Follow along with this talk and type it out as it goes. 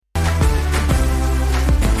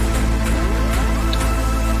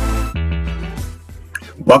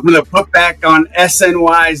Welcome to Putback on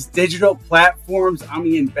SNY's digital platforms. I'm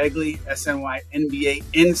Ian Begley, SNY NBA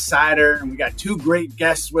Insider, and we got two great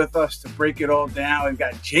guests with us to break it all down. We've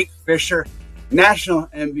got Jake Fischer, national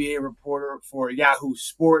NBA reporter for Yahoo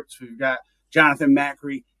Sports. We've got Jonathan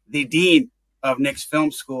Macri, the dean of Knicks Film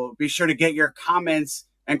School. Be sure to get your comments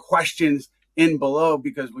and questions in below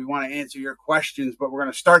because we want to answer your questions, but we're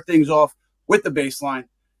going to start things off with the baseline.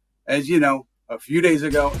 As you know, a few days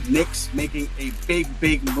ago, Knicks making a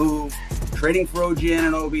big move, trading for OG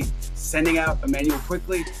Anunoby, sending out Immanuel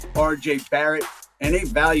Quickley, RJ Barrett, and a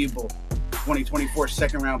valuable 2024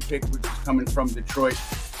 second-round pick, which is coming from Detroit.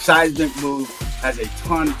 Seismic move has a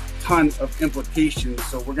ton of implications,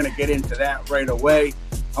 so we're going to get into that right away.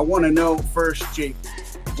 I want to know first, Jake,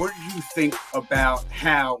 what do you think about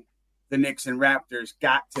how the Knicks and Raptors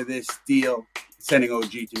got to this deal, sending OG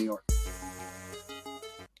to New York?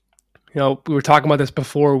 You know, we were talking about this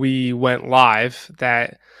before we went live,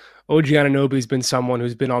 that OG Anunoby has been someone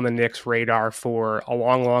who's been on the Knicks' radar for a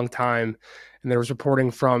long time. And there was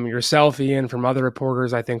reporting from yourself, Ian, from other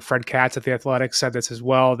reporters. I think Fred Katz at The Athletic said this as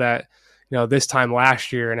well, that, you know, this time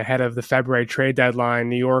last year and ahead of the February trade deadline,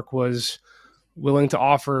 New York was willing to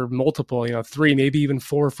offer multiple, 3, maybe even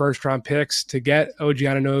 4 first-round picks to get OG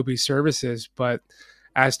Anunoby's services. But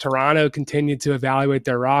as Toronto continued to evaluate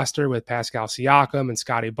their roster with Pascal Siakam and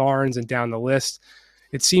Scotty Barnes and down the list,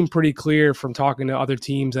 it seemed pretty clear from talking to other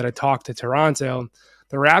teams that had talked to Toronto,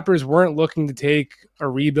 the Raptors weren't looking to take a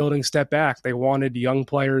rebuilding step back. They wanted young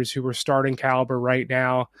players who were starting caliber right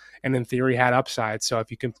now and in theory had upside. So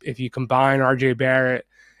if you combine RJ Barrett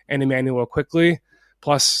and Immanuel Quickley,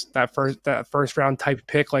 plus that first round type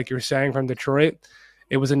pick, like you're saying, from Detroit,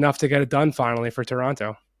 it was enough to get it done finally for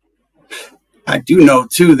Toronto. I do know,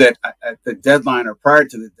 too, that at the deadline or prior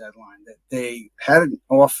to the deadline, that they had an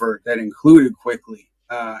offer that included Quickley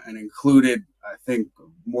and included, I think,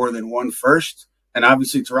 more than one first. And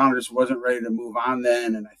obviously, Toronto just wasn't ready to move on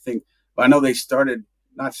then. And I know they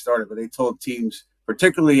but they told teams,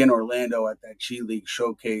 particularly in Orlando at that G League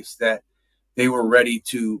showcase, that they were ready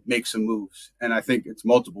to make some moves. And I think it's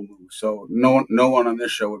multiple moves. So no one on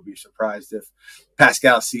this show would be surprised if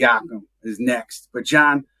Pascal Siakam is next. But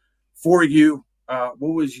John, for you,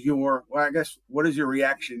 what is your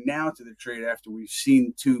reaction now to the trade after we've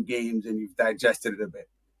seen 2 games and you've digested it a bit?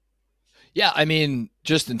 Yeah, I mean,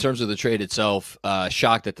 just in terms of the trade itself,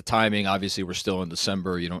 shocked at the timing. Obviously, we're still in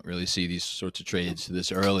December. You don't really see these sorts of trades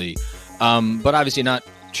this early. But obviously not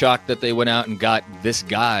shocked that they went out and got this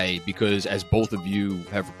guy because, as both of you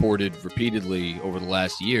have reported repeatedly over the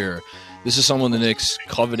last year, this is someone the Knicks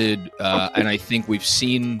coveted, and I think we've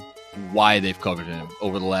seen why they've covered him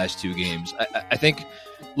over the last 2 games. I think,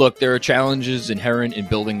 look, there are challenges inherent in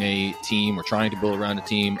building a team or trying to build around a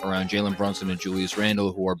team around Jalen Brunson and Julius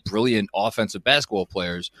Randle, who are brilliant offensive basketball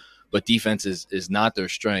players, but defense is not their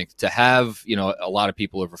strength. To have, a lot of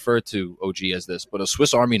people have referred to OG as this, but a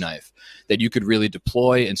Swiss Army knife that you could really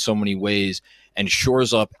deploy in so many ways and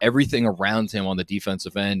shores up everything around him on the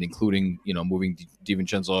defensive end, including, moving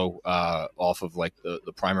DiVincenzo off of like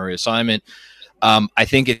the primary assignment. I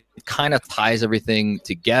think it kind of ties everything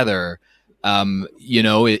together. And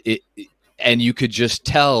you could just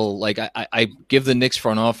tell, like, I give the Knicks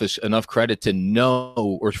front office enough credit to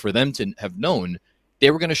know, or for them to have known, they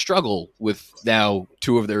were going to struggle with now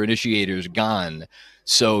 2 of their initiators gone.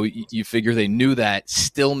 So you figure they knew that,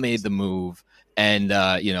 still made the move. And,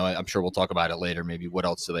 I'm sure we'll talk about it later. Maybe what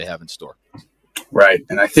else do they have in store? Right.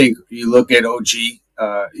 And I think you look at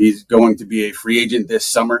OG, he's going to be a free agent this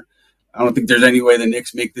summer. I don't think there's any way the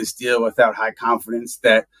Knicks make this deal without high confidence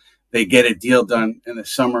that they get a deal done in the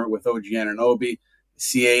summer with OG Anunoby.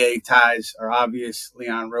 CAA ties are obvious.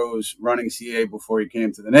 Leon Rose running CAA before he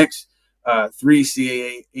came to the Knicks. 3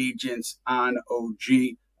 CAA agents on OG.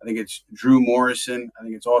 I think it's Drew Morrison. I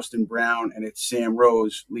think it's Austin Brown. And it's Sam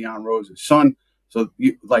Rose, Leon Rose's son. So,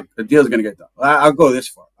 the deal's going to get done. I'll go this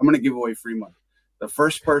far. I'm going to give away free money. The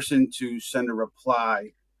first person to send a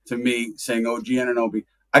reply to me saying OG Anunoby,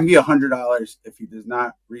 I can give you $100 if he does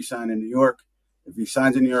not re-sign in New York. If he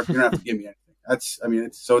signs in New York, you don't have to give me anything. It's going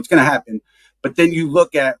to happen. But then you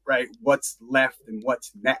look at, what's left and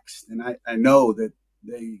what's next. And I know that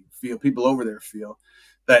people over there feel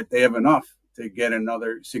that they have enough to get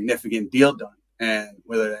another significant deal done. And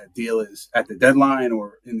whether that deal is at the deadline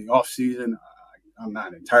or in the off season, I'm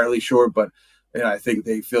not entirely sure. But I think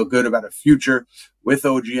they feel good about a future with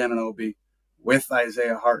OG Anunoby, with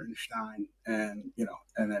Isaiah Hartenstein, and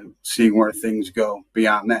then seeing where things go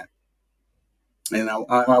beyond that. And I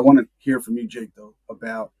want to hear from you, Jake, though,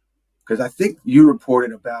 about, because I think you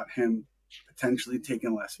reported about him potentially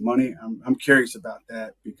taking less money. I'm curious about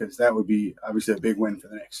that because that would be obviously a big win for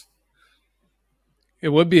the Knicks. It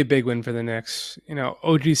would be a big win for the Knicks.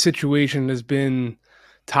 OG's situation has been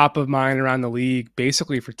top of mind around the league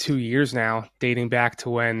basically for 2 years now, dating back to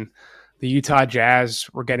when the Utah Jazz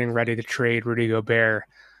were getting ready to trade Rudy Gobert.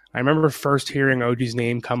 I remember first hearing OG's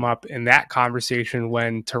name come up in that conversation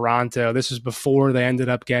when Toronto, this was before they ended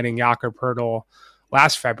up getting Jakob Poeltl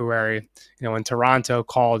last February, when Toronto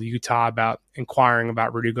called Utah about inquiring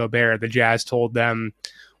about Rudy Gobert, the Jazz told them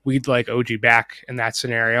we'd like OG back in that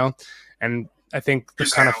scenario. And I think the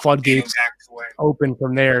kind of floodgates open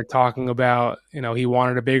from there, talking about, he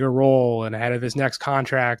wanted a bigger role and ahead of his next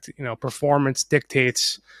contract, performance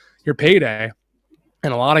dictates your payday.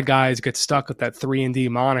 And a lot of guys get stuck with that 3-and-D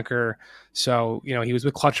moniker. So, he was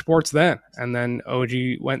with Clutch Sports then. And then OG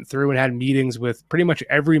went through and had meetings with pretty much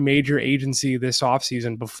every major agency this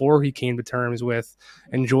offseason before he came to terms with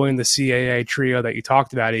and joined the CAA trio that you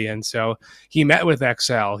talked about, Ian. So he met with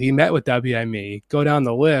XL, he met with WME, go down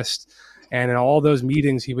the list. And in all those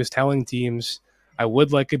meetings, he was telling teams, I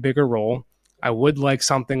would like a bigger role. I would like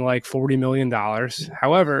something like $40 million.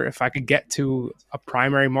 However, if I could get to a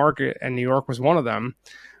primary market, and New York was one of them,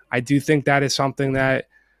 I do think that is something that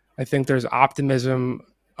I think there's optimism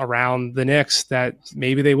around the Knicks that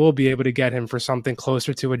maybe they will be able to get him for something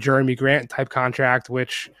closer to a Jeremy Grant type contract,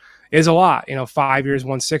 which is a lot, 5 years,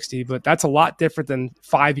 160, but that's a lot different than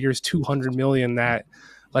 5 years, 200 million that,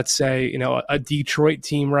 let's say, a Detroit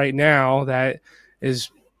team right now that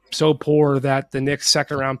is so poor that the Knicks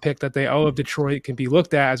second round pick that they owe of Detroit can be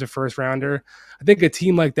looked at as a first rounder. I think a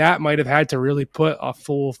team like that might have had to really put a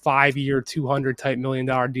full 5 year, 200 type $1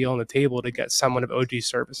 million deal on the table to get someone of OG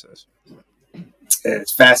services.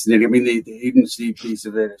 It's fascinating. I mean, the agency piece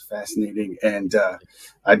of it is fascinating. And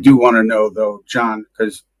I do want to know, though, John,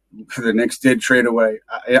 because the Knicks did trade away,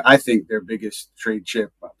 I think their biggest trade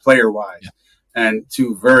chip player-wise. Yeah. And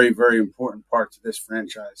two very, very important parts of this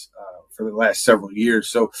franchise for the last several years.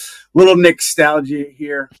 So little nostalgia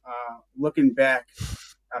here. Looking back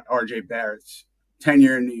at RJ Barrett's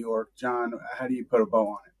tenure in New York, John, how do you put a bow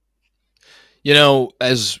on it?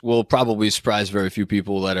 As will probably surprise very few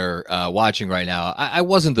people that are watching right now, I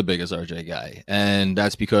wasn't the biggest RJ guy. And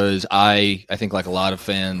that's because I think like a lot of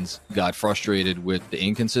fans got frustrated with the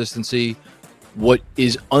inconsistency. What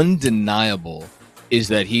is undeniable is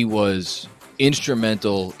that he was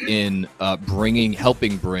instrumental in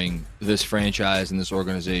helping bring this franchise and this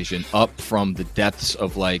organization up from the depths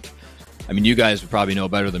of you guys would probably know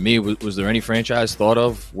better than me. Was there any franchise thought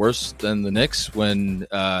of worse than the Knicks when,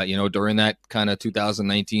 during that kind of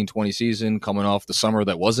 2019-20 season coming off the summer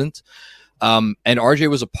that wasn't? And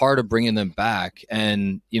RJ was a part of bringing them back.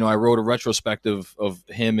 And, I wrote a retrospective of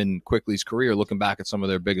him and Quickley's career, looking back at some of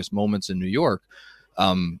their biggest moments in New York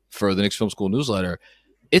for the Knicks Film School newsletter.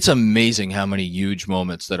 It's amazing how many huge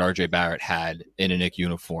moments that RJ Barrett had in a Knick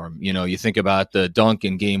uniform. You think about the dunk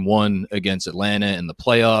in Game 1 against Atlanta in the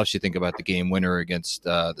playoffs. You think about the game winner against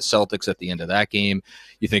the Celtics at the end of that game.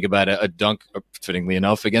 You think about a dunk, fittingly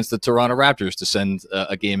enough, against the Toronto Raptors to send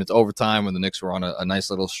a game into overtime when the Knicks were on a nice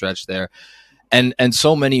little stretch there. And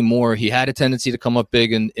so many more. He had a tendency to come up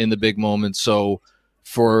big in the big moments. So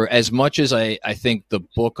for as much as I think the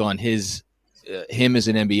book on him as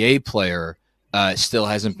an NBA player still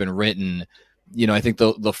hasn't been written, I think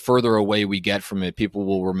the further away we get from it, people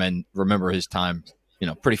will remember his time,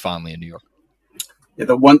 pretty fondly in New York. Yeah,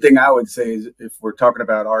 the one thing I would say is if we're talking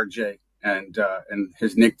about RJ and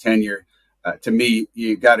his Knick tenure, to me,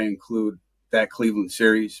 you got to include that Cleveland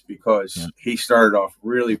series because he started off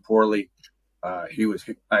really poorly. I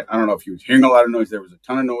don't know if he was hearing a lot of noise. There was a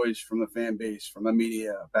ton of noise from the fan base, from the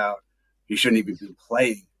media about he shouldn't even be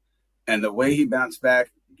playing. And the way he bounced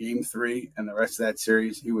back, Game 3 and the rest of that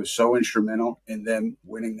series, he was so instrumental in them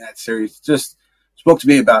winning that series. Just spoke to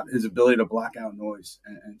me about his ability to block out noise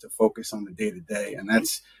and to focus on the day-to-day. And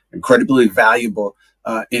that's incredibly valuable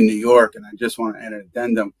in New York. And I just want to add an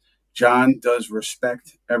addendum. John does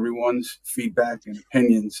respect everyone's feedback and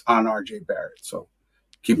opinions on RJ Barrett. So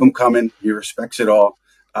keep them coming. He respects it all.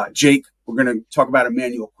 Jake, we're going to talk about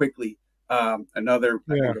Immanuel Quickley. Another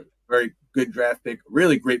I think, a very good draft pick,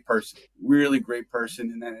 really great person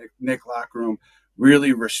in that Knick locker room,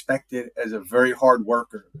 really respected as a very hard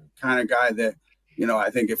worker, kind of guy that, I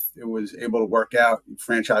think if it was able to work out, the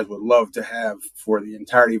franchise would love to have for the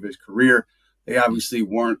entirety of his career. They obviously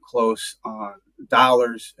weren't close on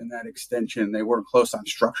dollars in that extension. They weren't close on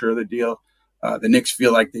structure of the deal. The Knicks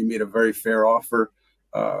feel like they made a very fair offer.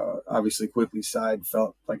 Obviously Quickley's side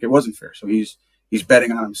felt like it wasn't fair. So he's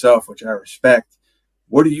betting on himself, which I respect.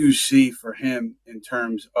 What do you see for him in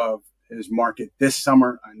terms of his market this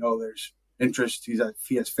summer? I know there's interest.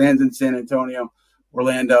 He has fans in San Antonio,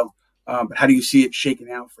 Orlando. But how do you see it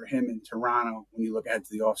shaking out for him in Toronto when you look ahead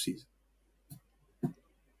to the offseason?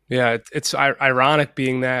 Yeah, it's ironic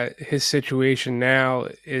being that his situation now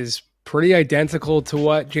is pretty identical to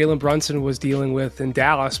what Jalen Brunson was dealing with in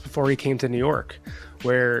Dallas before he came to New York,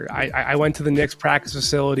 where I went to the Knicks practice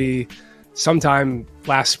facility sometime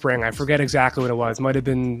last spring. I forget exactly what it was. It might have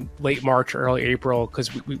been late March, early April, because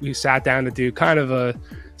we sat down to do kind of a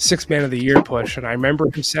 6 man of the year push. And I remember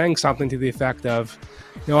him saying something to the effect of,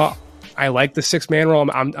 I like the 6 man role.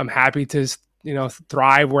 I'm happy to,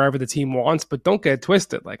 thrive wherever the team wants, but don't get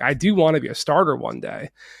twisted. Like, I do want to be a starter one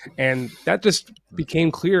day. And that just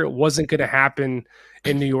became clear it wasn't going to happen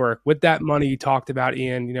in New York. With that money you talked about,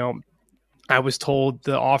 Ian, I was told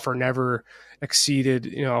the offer never exceeded,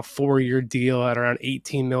 a 4-year deal at around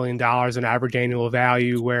 $18 million in average annual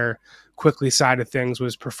value, where Quickley side of things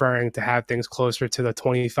was preferring to have things closer to the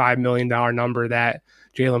 $25 million number that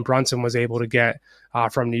Jalen Brunson was able to get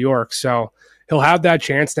from New York. So he'll have that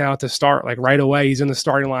chance now to start like right away. He's in the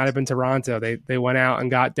starting lineup in Toronto. They went out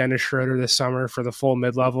and got Dennis Schroeder this summer for the full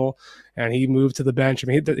mid-level, and he moved to the bench. I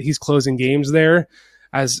mean, he's closing games there,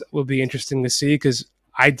 as will be interesting to see, because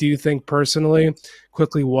I do think personally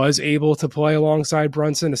Quickley was able to play alongside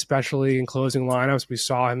Brunson, especially in closing lineups. We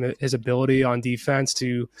saw his ability on defense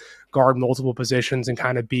to guard multiple positions and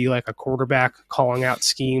kind of be like a quarterback, calling out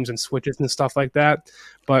schemes and switches and stuff like that.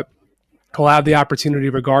 But he'll have the opportunity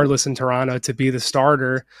regardless in Toronto to be the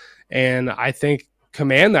starter, and I think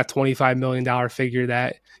command that $25 million figure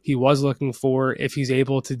that he was looking for if he's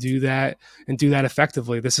able to do that and do that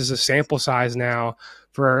effectively. This is a sample size now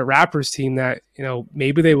for a Raptors team that,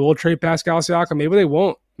 maybe they will trade Pascal Siakam, maybe they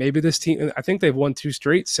won't. Maybe this team, I think they've won 2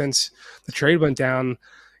 straight since the trade went down.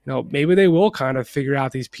 Maybe they will kind of figure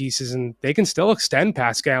out these pieces and they can still extend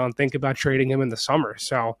Pascal and think about trading him in the summer.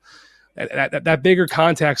 So that bigger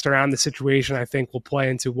context around the situation, I think, will play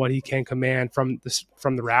into what he can command from the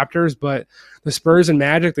Raptors. But the Spurs and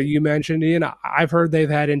Magic that you mentioned, Ian, I've heard they've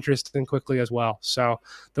had interest in Quickley as well. So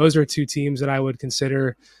those are 2 teams that I would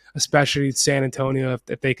consider, especially San Antonio,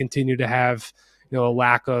 if they continue to have a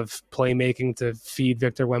lack of playmaking to feed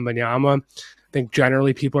Victor Wembanyama. I think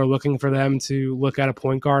generally people are looking for them to look at a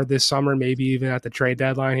point guard this summer, maybe even at the trade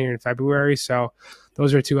deadline here in February. So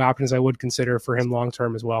those are 2 options I would consider for him long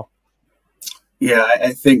term as well. Yeah,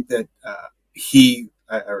 I think that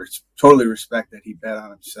I totally respect that he bet on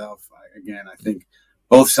himself. I think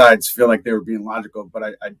both sides feel like they were being logical,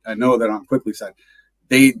 but I know that on Quickley's side,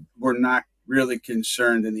 they were not really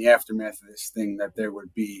concerned in the aftermath of this thing that there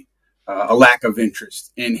would be a lack of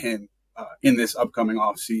interest in him in this upcoming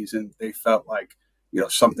offseason. They felt like,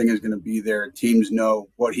 something is going to be there. Teams know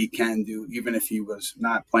what he can do, even if he was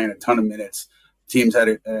not playing a ton of minutes. Teams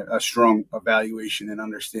had a strong evaluation and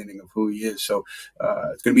understanding of who he is. So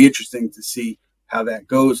it's going to be interesting to see how that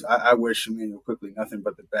goes. I wish Immanuel Quickley nothing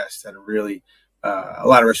but the best. Had a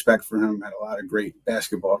lot of respect for him. Had a lot of great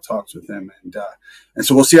basketball talks with him. And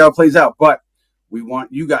so we'll see how it plays out. But we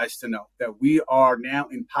want you guys to know that we are now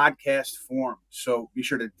in podcast form. So be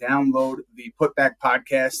sure to download the Putback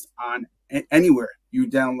podcast on anywhere you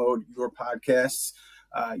download your podcasts.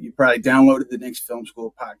 You probably downloaded the Knicks Film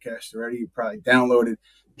School podcast already. You probably downloaded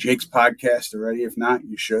Jake's podcast already. If not,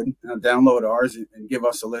 you should. Now download ours and give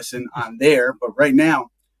us a listen on there. But right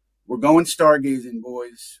now, we're going stargazing,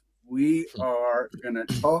 boys. We are going to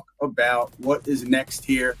talk about what is next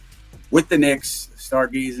here with the Knicks.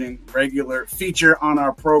 Stargazing, regular feature on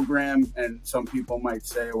our program. And some people might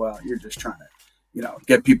say, well, you're just trying to,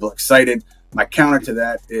 get people excited. My counter to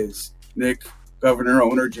that is Knicks Governor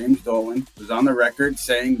owner James Dolan was on the record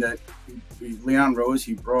saying that Leon Rose,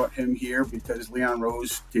 he brought him here because Leon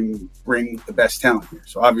Rose can bring the best talent here.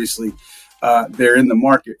 So obviously they're in the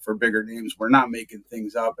market for bigger names. We're not making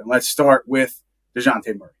things up. And let's start with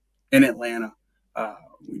Dejounte Murray in Atlanta.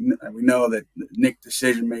 We know that Knick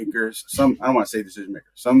decision makers, I don't want to say decision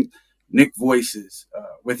makers, some Knick voices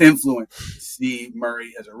with influence see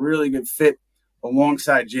Murray as a really good fit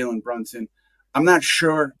alongside Jalen Brunson. I'm not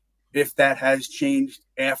sure if that has changed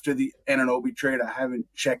after the Anunoby trade. I haven't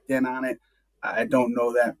checked in on it. I don't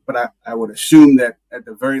know that, but I would assume that at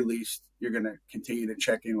the very least, you're going to continue to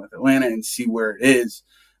check in with Atlanta and see where it is.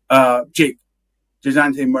 Jake,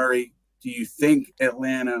 Dejounte Murray, do you think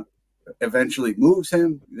Atlanta eventually moves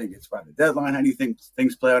him? Do you think it's by the deadline? How do you think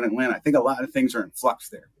things play out in Atlanta? I think a lot of things are in flux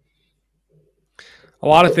there. A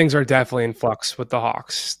lot of things are definitely in flux with the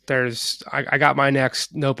Hawks. I got my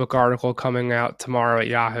next notebook article coming out tomorrow at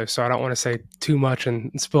Yahoo, so I don't want to say too much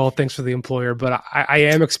and spoil things for the employer, but I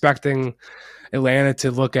am expecting Atlanta to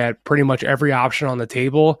look at pretty much every option on the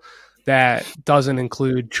table that doesn't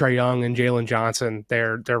include Trae Young and Jalen Johnson.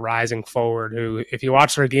 They're rising forward, who, if you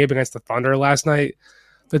watched their game against the Thunder last night,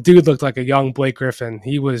 the dude looked like a young Blake Griffin.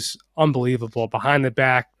 He was unbelievable behind the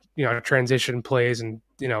back, transition plays and,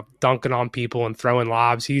 dunking on people and throwing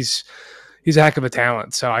lobs. He's a heck of a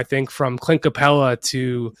talent. So I think from Clint Capella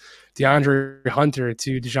to DeAndre Hunter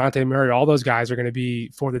to Dejounte Murray, all those guys are going to be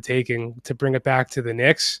for the taking to bring it back to the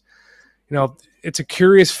Knicks. It's a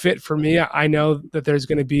curious fit for me. I know that there's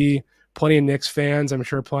going to be plenty of Knicks fans. I'm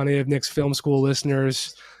sure plenty of Knicks Film School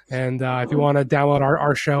listeners. And if you want to download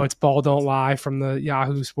our show, it's Ball Don't Lie from the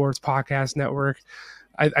Yahoo Sports Podcast Network.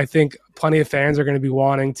 I think plenty of fans are going to be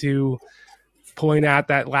wanting to point at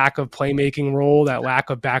that lack of playmaking role, that lack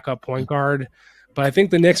of backup point guard. But I think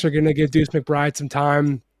the Knicks are going to give Deuce McBride some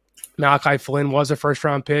time. Malachi Flynn was a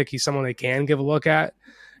first-round pick. He's someone they can give a look at.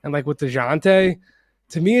 And like with Dejounte,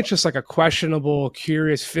 to me, it's just like a questionable,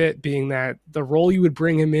 curious fit, being that the role you would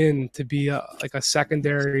bring him in to be a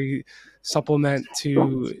secondary supplement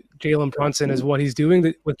to Jalen Brunson is what he's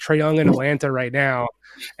doing with Trae Young in Atlanta right now,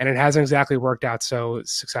 and it hasn't exactly worked out so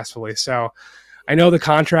successfully. So I know the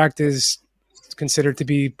contract is considered to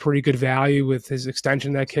be pretty good value with his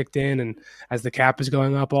extension that kicked in and as the cap is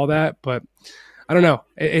going up, all that, but I don't know.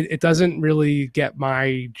 It doesn't really get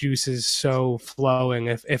my juices so flowing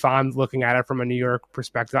if I'm looking at it from a New York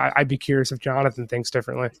perspective. I'd be curious if Jonathan thinks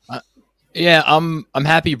differently. Yeah, I'm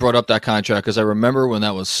happy you brought up that contract because I remember when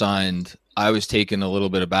that was signed, I was taken a little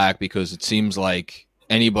bit aback because it seems like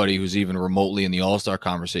anybody who's even remotely in the All-Star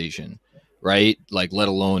conversation, right? Like, let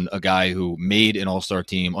alone a guy who made an All-Star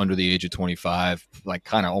team under the age of 25, like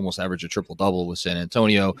kind of almost averaged a triple-double with San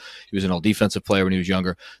Antonio. He was an all-defensive player when he was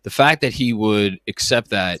younger. The fact that he would accept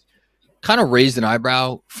that kind of raised an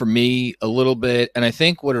eyebrow for me a little bit. And I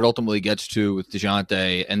think what it ultimately gets to with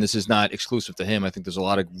Dejounte, and this is not exclusive to him, I think there's a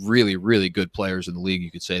lot of really, really good players in the league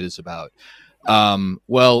you could say this about.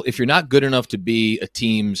 Well, if you're not good enough to be a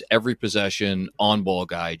team's every possession on-ball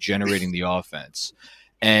guy generating the offense,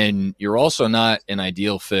 and you're also not an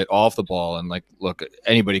ideal fit off the ball. And like, look,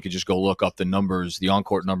 anybody could just go look up the numbers, the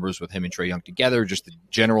on-court numbers with him and Trae Young together, just the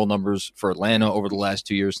general numbers for Atlanta over the last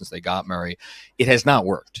 2 years since they got Murray. It has not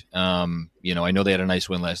worked. I know they had a nice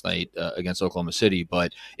win last night against Oklahoma City,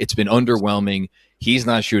 but it's been underwhelming. He's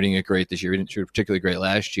not shooting it great this year. He didn't shoot particularly great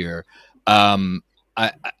last year. I'm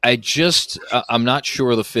not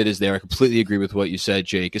sure the fit is there. I completely agree with what you said,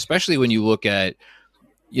 Jake, especially when you look at,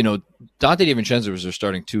 Dante DiVincenzo is their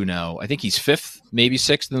starting two now. I think he's fifth, maybe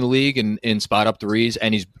sixth in the league in spot up threes,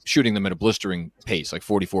 and he's shooting them at a blistering pace, like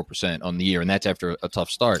 44% on the year, and that's after a tough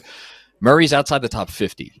start. Murray's outside the top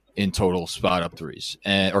 50 in total spot up threes,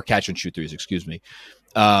 or catch and shoot threes, excuse me.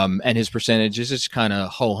 And his percentage is just kind of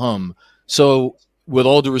ho-hum. So with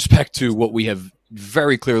all due respect to what we have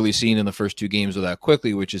very clearly seen in the first two games without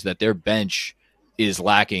Quickley, which is that their bench is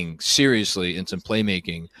lacking seriously in some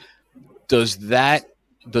playmaking, does that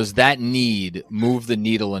need move the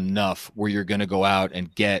needle enough where you're going to go out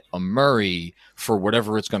and get a Murray for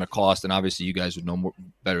whatever it's going to cost? And obviously you guys would know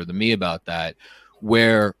better than me about that,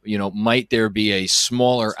 where, might there be a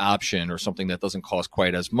smaller option or something that doesn't cost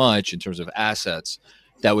quite as much in terms of assets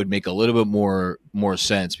that would make a little bit more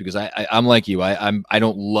sense? Because I'm like you, I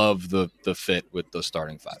don't love the fit with the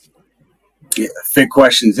starting five. Yeah, fit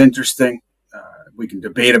question's interesting. We can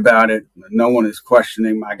debate about it. No one is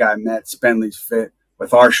questioning my guy Matt Spenley's fit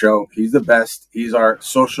with our show. He's the best. He's our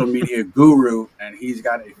social media guru, and he's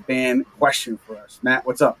got a fan question for us. Matt,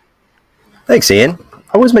 what's up? Thanks, Ian.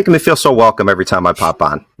 Always making me feel so welcome every time I pop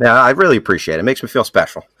on. Yeah, I really appreciate it. It makes me feel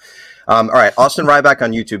special. All right, Austin Ryback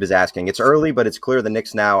on YouTube is asking, it's early, but it's clear the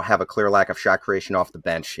Knicks now have a clear lack of shot creation off the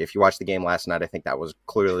bench. If you watched the game last night, I think that was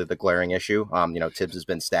clearly the glaring issue. Tibbs has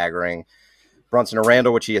been staggering Brunson and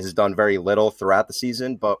Randall, which he has done very little throughout the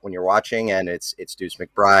season. But when you're watching, and it's Deuce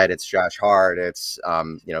McBride, it's Josh Hart, it's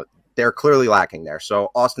they're clearly lacking there.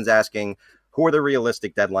 So Austin's asking, who are the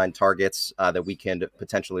realistic deadline targets that we can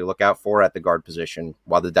potentially look out for at the guard position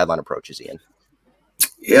while the deadline approaches, Ian?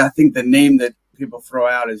 Yeah, I think the name that people throw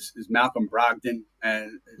out is Malcolm Brogdon,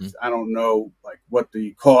 and I don't know what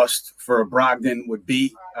the cost for a Brogdon would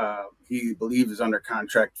be. He believes is under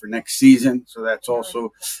contract for next season, so that's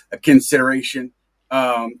also a consideration.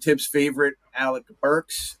 Tibbs' favorite, Alec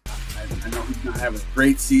Burks. I know he's not having a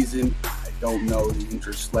great season. I don't know the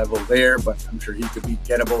interest level there, but I'm sure he could be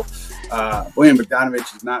gettable. Bojan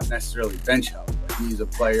Bogdanovic is not necessarily bench help, but he's a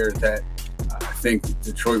player that I think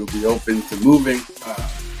Detroit will be open to moving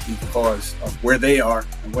because of where they are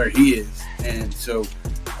and where he is. And so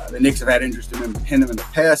the Knicks have had interest in him in the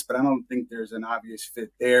past, but I don't think there's an obvious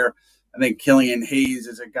fit there. I think Killian Hayes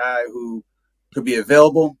is a guy who could be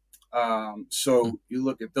available. So you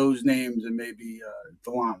look at those names and maybe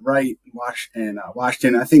DeLon Wright and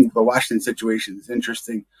Washington. I think the Washington situation is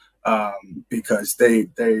interesting because they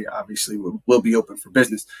obviously will be open for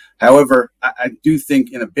business. However, I do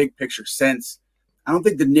think in a big picture sense, I don't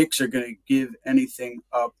think the Knicks are going to give anything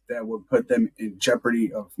up that would put them in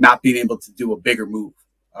jeopardy of not being able to do a bigger move.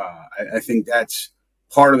 I think that's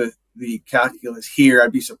part of the calculus here.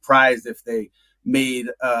 I'd be surprised if they made,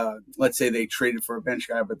 let's say they traded for a bench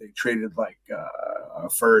guy, but they traded like a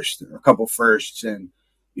first or a couple firsts and,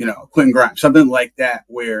 Quentin Grimes, something like that,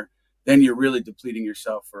 where then you're really depleting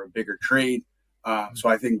yourself for a bigger trade. So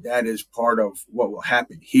I think that is part of what will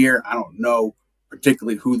happen here. I don't know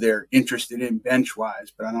particularly who they're interested in bench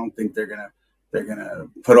wise, but I don't think they're gonna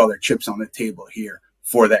put all their chips on the table here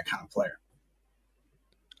for that kind of player.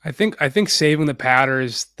 I think saving the powder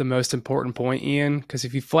is the most important point, Ian, because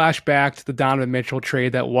if you flash back to the Donovan Mitchell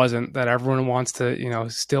trade that everyone wants to,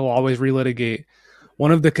 still always relitigate,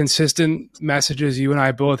 one of the consistent messages you and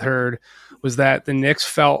I both heard was that the Knicks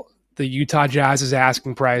felt the Utah Jazz's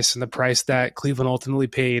asking price and the price that Cleveland ultimately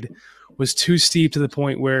paid was too steep to the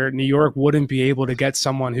point where New York wouldn't be able to get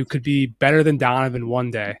someone who could be better than Donovan one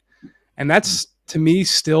day. And that's, to me,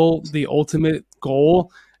 still the ultimate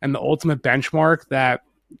goal and the ultimate benchmark that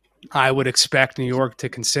I would expect New York to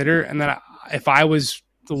consider. And then if I was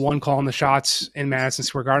the one calling the shots in Madison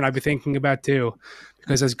Square Garden, I'd be thinking about too,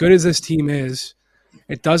 because as good as this team is,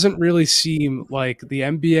 it doesn't really seem like the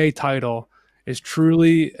NBA title is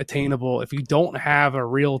truly attainable if you don't have a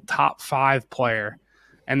real top 5 player.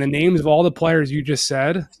 And the names of all the players you just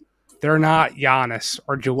said, they're not Giannis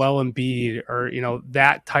or Joel Embiid or,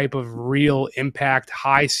 that type of real impact,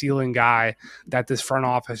 high ceiling guy that this front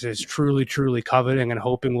office is truly, truly coveting and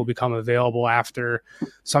hoping will become available after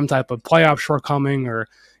some type of playoff shortcoming or,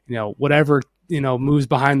 whatever, moves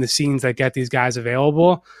behind the scenes that get these guys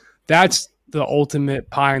available. That's the ultimate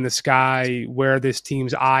pie in the sky where this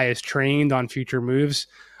team's eye is trained on future moves.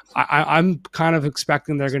 I'm kind of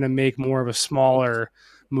expecting they're going to make more of a smaller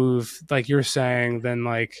move, like you're saying, than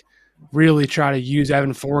like really try to use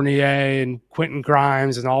Evan Fournier and Quentin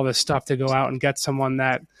Grimes and all this stuff to go out and get someone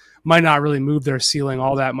that might not really move their ceiling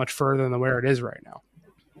all that much further than where it is right now.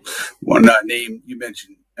 One name you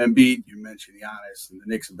mentioned, Embiid, you mentioned Giannis, and the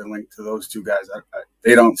Knicks have been linked to those two guys.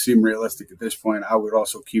 They don't seem realistic at this point. I would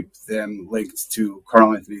also keep them linked to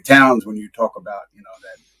Karl Anthony Towns when you talk about,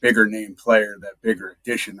 that bigger name player, that bigger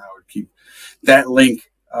addition. I would keep that link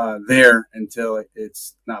there until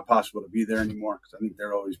it's not possible to be there anymore, because I think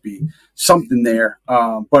there'll always be something there.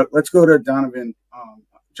 But let's go to Donovan,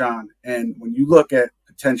 John. And when you look at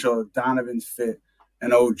potential of Donovan's fit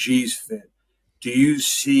and OG's fit, do you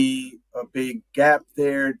see a big gap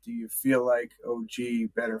there? Do you feel like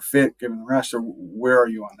OG better fit given the rest, or where are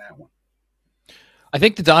you on that one? I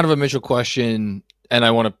think the Donovan Mitchell question, and I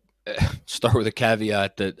want to start with a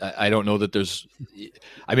caveat that I don't know that there's.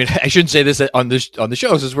 I mean, I shouldn't say this on the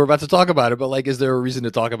show since we're about to talk about it, but is there a reason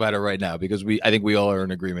to talk about it right now? Because I think we all are in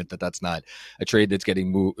agreement that that's not a trade that's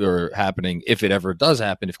getting moved or happening if it ever does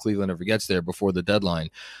happen, if Cleveland ever gets there before the deadline.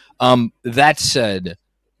 That said,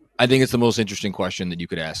 I think it's the most interesting question that you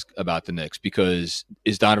could ask about the Knicks, because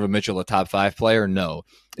is Donovan Mitchell a top 5 player? No.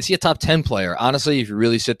 Is he a top 10 player? Honestly, if you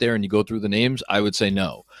really sit there and you go through the names, I would say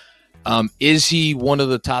no. Is he one of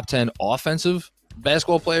the top 10 offensive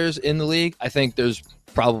basketball players in the league? I think there's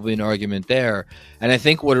probably an argument there. And I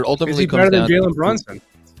think what it ultimately comes down to... Is he better than Jalen Brunson?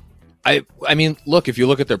 I mean, look, if you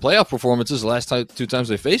look at their playoff performances the last 2 times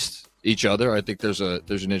they faced each other, I think there's an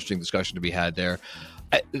interesting discussion to be had there.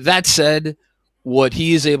 That said, what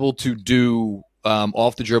he is able to do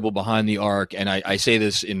off the dribble behind the arc, and I say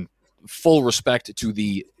this in full respect to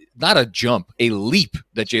the, not a jump, a leap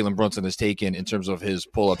that Jalen Brunson has taken in terms of his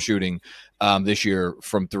pull-up shooting this year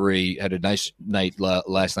from 3. Had a nice night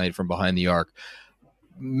last night from behind the arc.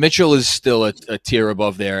 Mitchell is still a tier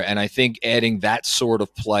above there, and I think adding that sort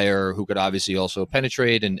of player who could obviously also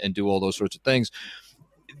penetrate and do all those sorts of things,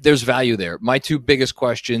 there's value there. My 2 biggest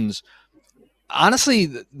questions, honestly,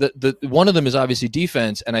 the one of them is obviously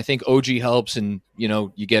defense, and I think OG helps, and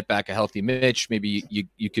you get back a healthy Mitch, maybe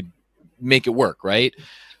you could make it work, right?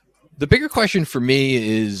 The bigger question for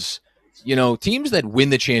me is, teams that win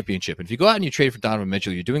the championship, and if you go out and you trade for Donovan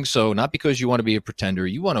Mitchell, you're doing so not because you want to be a pretender,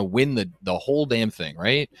 you want to win the whole damn thing,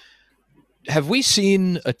 right? Have we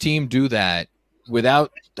seen a team do that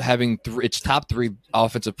without having its top 3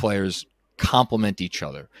 offensive players complement each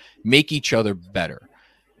other, make each other better?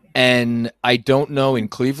 And I don't know, in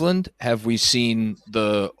Cleveland, have we seen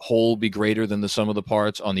the whole be greater than the sum of the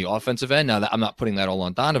parts on the offensive end? Now, I'm not putting that all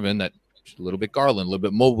on Donovan. That a little bit Garland, a little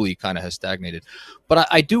bit Mobley kind of has stagnated. But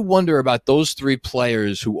I do wonder about those three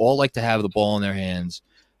players who all like to have the ball in their hands.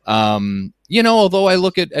 Although I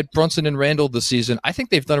look at Brunson and Randall this season, I think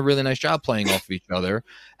they've done a really nice job playing off of each other.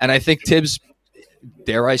 And I think Tibbs,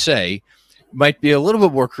 dare I say, might be a little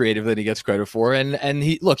bit more creative than he gets credit for. And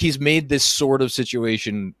he's made this sort of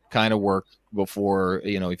situation kind of work before,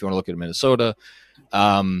 if you want to look at Minnesota,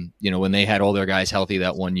 when they had all their guys healthy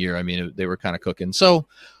that one year, I mean, they were kind of cooking. So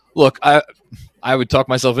look, I would talk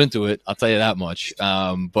myself into it. I'll tell you that much.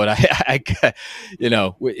 But I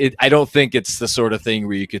don't think it's the sort of thing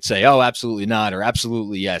where you could say, oh, absolutely not, or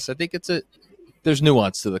absolutely yes. I think there's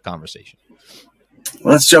nuance to the conversation.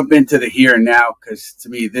 Well, let's jump into the here and now, because to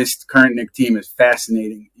me, this current Knicks team is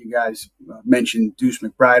fascinating. You guys mentioned Deuce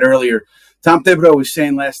McBride earlier. Tom Thibodeau was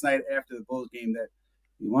saying last night after the Bulls game that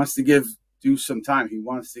he wants to give Deuce some time. He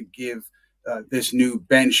wants to give this new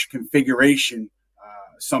bench configuration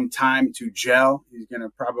some time to gel. He's going to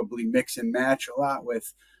probably mix and match a lot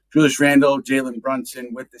with Julius Randle, Jalen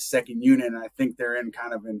Brunson with the second unit. And I think they're in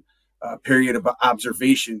kind of a period of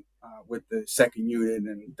observation with the second unit,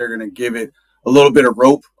 and they're going to give it a little bit of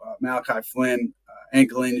rope. Malachi Flynn,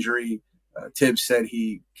 ankle injury. Tibbs said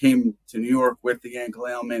he came to New York with the ankle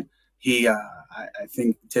ailment. I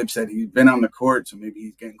think Tibbs said he's been on the court, so maybe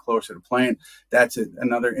he's getting closer to playing. That's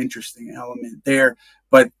another interesting element there.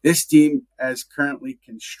 But this team, as currently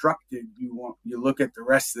constructed, you look at the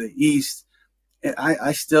rest of the East,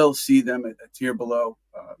 I still see them at a tier below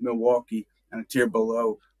Milwaukee and a tier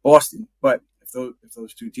below Boston. But if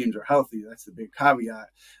those two teams are healthy, that's the big caveat.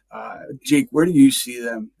 Jake, where do you see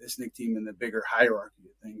them, this Knicks team, in the bigger hierarchy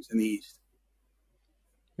of things in the East?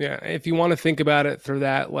 Yeah, if you want to think about it through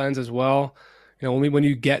that lens as well, when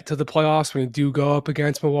you get to the playoffs, when you do go up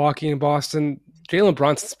against Milwaukee and Boston, Jalen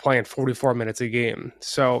Brunson's playing 44 minutes a game.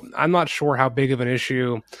 So I'm not sure how big of an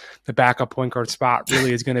issue the backup point guard spot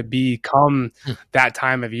really is going to be come that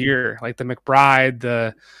time of year. Like the McBride,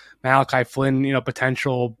 the Malachi Flynn,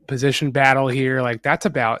 potential position battle here, like that's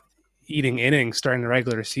about eating innings during the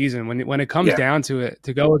regular season. When it comes down to it,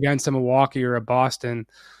 to go against a Milwaukee or a Boston,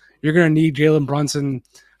 you're going to need Jalen Brunson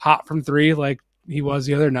hot from three like he was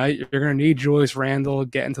the other night. You're going to need Julius Randle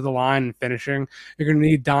getting to the line and finishing. You're going to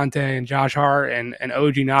need Dante and Josh Hart and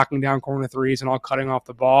OG knocking down corner threes and all cutting off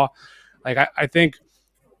the ball. Like I think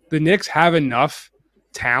the Knicks have enough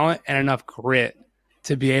talent and enough grit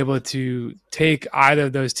to be able to take either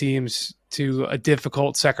of those teams to a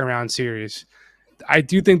difficult second-round series. I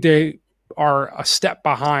do think they are a step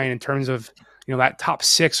behind in terms of, that top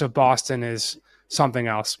six of Boston is something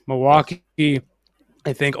else. Milwaukee,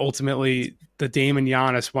 I think ultimately the Dame and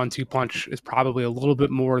Giannis 1-2 punch is probably a little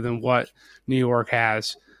bit more than what New York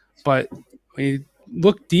has. But when you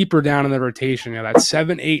look deeper down in the rotation, that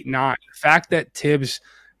 7, 8, 9, the fact that Tibbs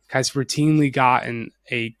has routinely gotten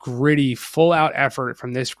a gritty, full-out effort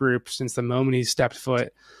from this group since the moment he stepped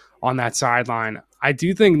foot on that sideline. I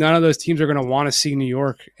do think none of those teams are going to want to see New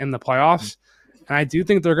York in the playoffs, and I do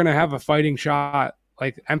think they're going to have a fighting shot,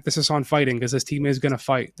 like emphasis on fighting, because this team is going to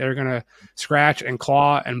fight. They're going to scratch and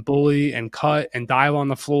claw and bully and cut and dive on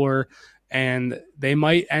the floor, and they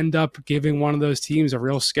might end up giving one of those teams a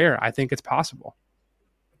real scare. I think it's possible.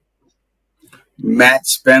 Matt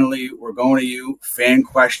Spenley, we're going to you. Fan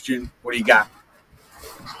question. What do you got?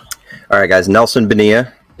 All right, guys. Nelson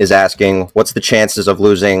Bonilla is asking, what's the chances of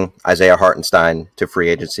losing Isaiah Hartenstein to free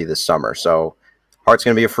agency this summer? So Hart's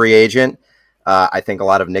going to be a free agent. I think a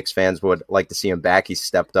lot of Knicks fans would like to see him back. He's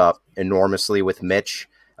stepped up enormously with Mitch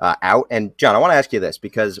out. And, John, I want to ask you this,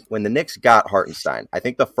 because when the Knicks got Hartenstein, I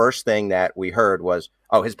think the first thing that we heard was,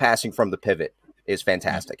 his passing from the pivot is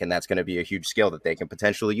fantastic, and that's going to be a huge skill that they can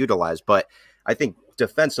potentially utilize. But I think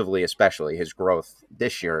defensively, especially, his growth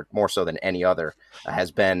this year, more so than any other,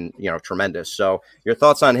 has been, tremendous. So your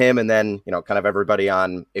thoughts on him, and then, kind of everybody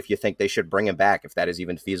on if you think they should bring him back, if that is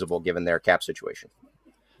even feasible given their cap situation.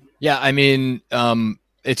 Yeah, I mean,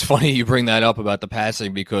 it's funny you bring that up about the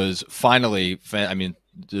passing, because finally,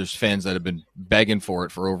 there's fans that have been begging for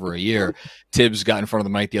it for over a year. Tibbs got in front of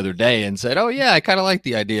the mic the other day and said, I kind of like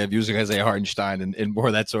the idea of using Isaiah Hartenstein in more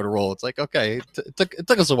of that sort of role. It's like, okay, it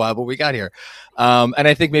took us a while, but we got here. And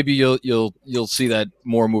I think maybe you'll see that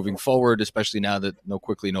more moving forward, especially now that no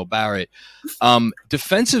Quickley, no Barrett.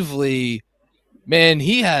 Defensively, man,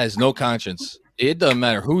 he has no conscience. It doesn't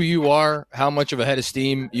matter who you are, how much of a head of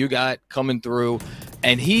steam you got coming through,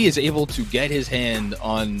 and he is able to get his hand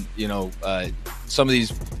on, some of these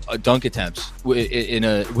dunk attempts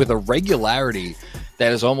with a regularity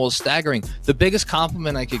that is almost staggering. The biggest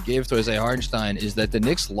compliment I could give to Isaiah Hartenstein is that the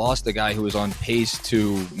Knicks lost the guy who was on pace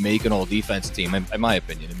to make an all-defense team, in my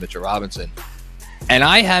opinion, in Mitchell Robinson. And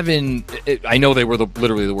I know they were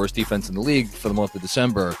literally the worst defense in the league for the month of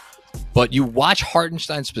December, but you watch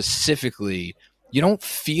Hartenstein specifically, you don't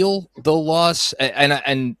feel the loss. And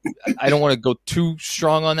I don't want to go too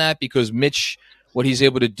strong on that because Mitch, what he's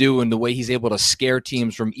able to do and the way he's able to scare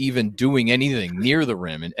teams from even doing anything near the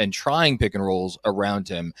rim and trying pick and rolls around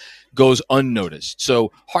him goes unnoticed.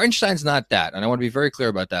 So Hartenstein's not that, and I want to be very clear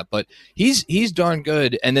about that, but he's darn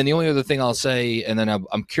good. And then the only other thing I'll say, and then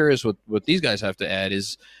I'm curious what these guys have to add,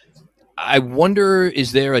 is I wonder,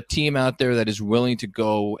 is there a team out there that is willing to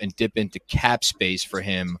go and dip into cap space for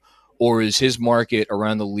him, or is his market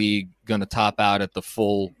around the league going to top out at the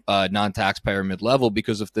full non-taxpayer mid-level?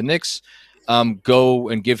 Because if the Knicks go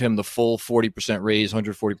and give him the full 40% raise,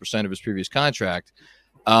 140% of his previous contract,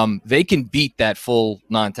 they can beat that full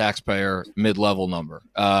non-taxpayer mid-level number.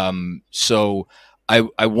 So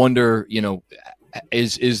I wonder,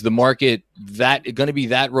 is the market that going to be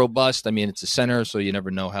that robust? I mean, it's a center, so you never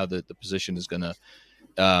know how the position is going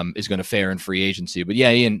to fare in free agency. But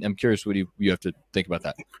yeah, Ian, I'm curious what you have to think about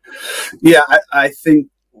that. Yeah, I think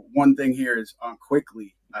one thing here is on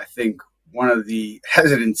Quickley. I think one of the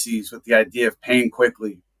hesitancies with the idea of paying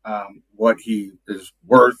Quickley what he is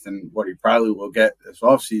worth and what he probably will get this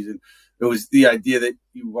offseason, it was the idea that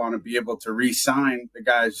you want to be able to re-sign the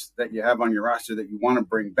guys that you have on your roster that you want to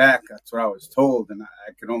bring back. That's what I was told, and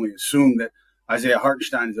I can only assume that Isaiah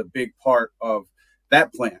Hartenstein is a big part of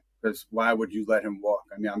that plan, because why would you let him walk?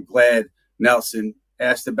 I mean, I'm glad Nelson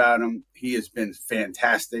asked about him. He has been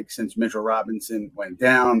fantastic since Mitchell Robinson went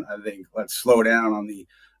down. I think let's slow down on the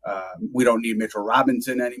we don't need Mitchell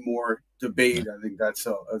Robinson anymore debate. I think that's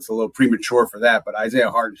a little premature for that. But Isaiah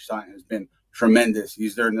Hartenstein has been tremendous.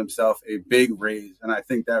 He's earned himself a big raise, and I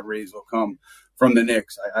think that raise will come from the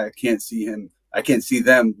Knicks. I can't see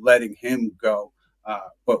them letting him go.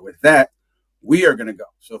 But with that, we are going to go.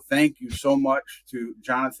 So thank you so much to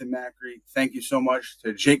Jonathan Macri. Thank you so much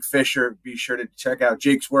to Jake Fischer. Be sure to check out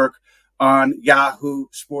Jake's work on Yahoo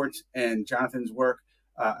Sports and Jonathan's work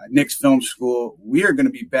Knicks Film School. We are going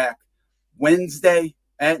to be back Wednesday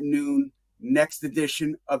at noon, next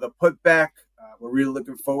edition of the Putback. We're really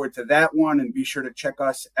looking forward to that one, and be sure to check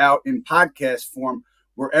us out in podcast form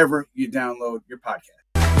wherever you download your podcast.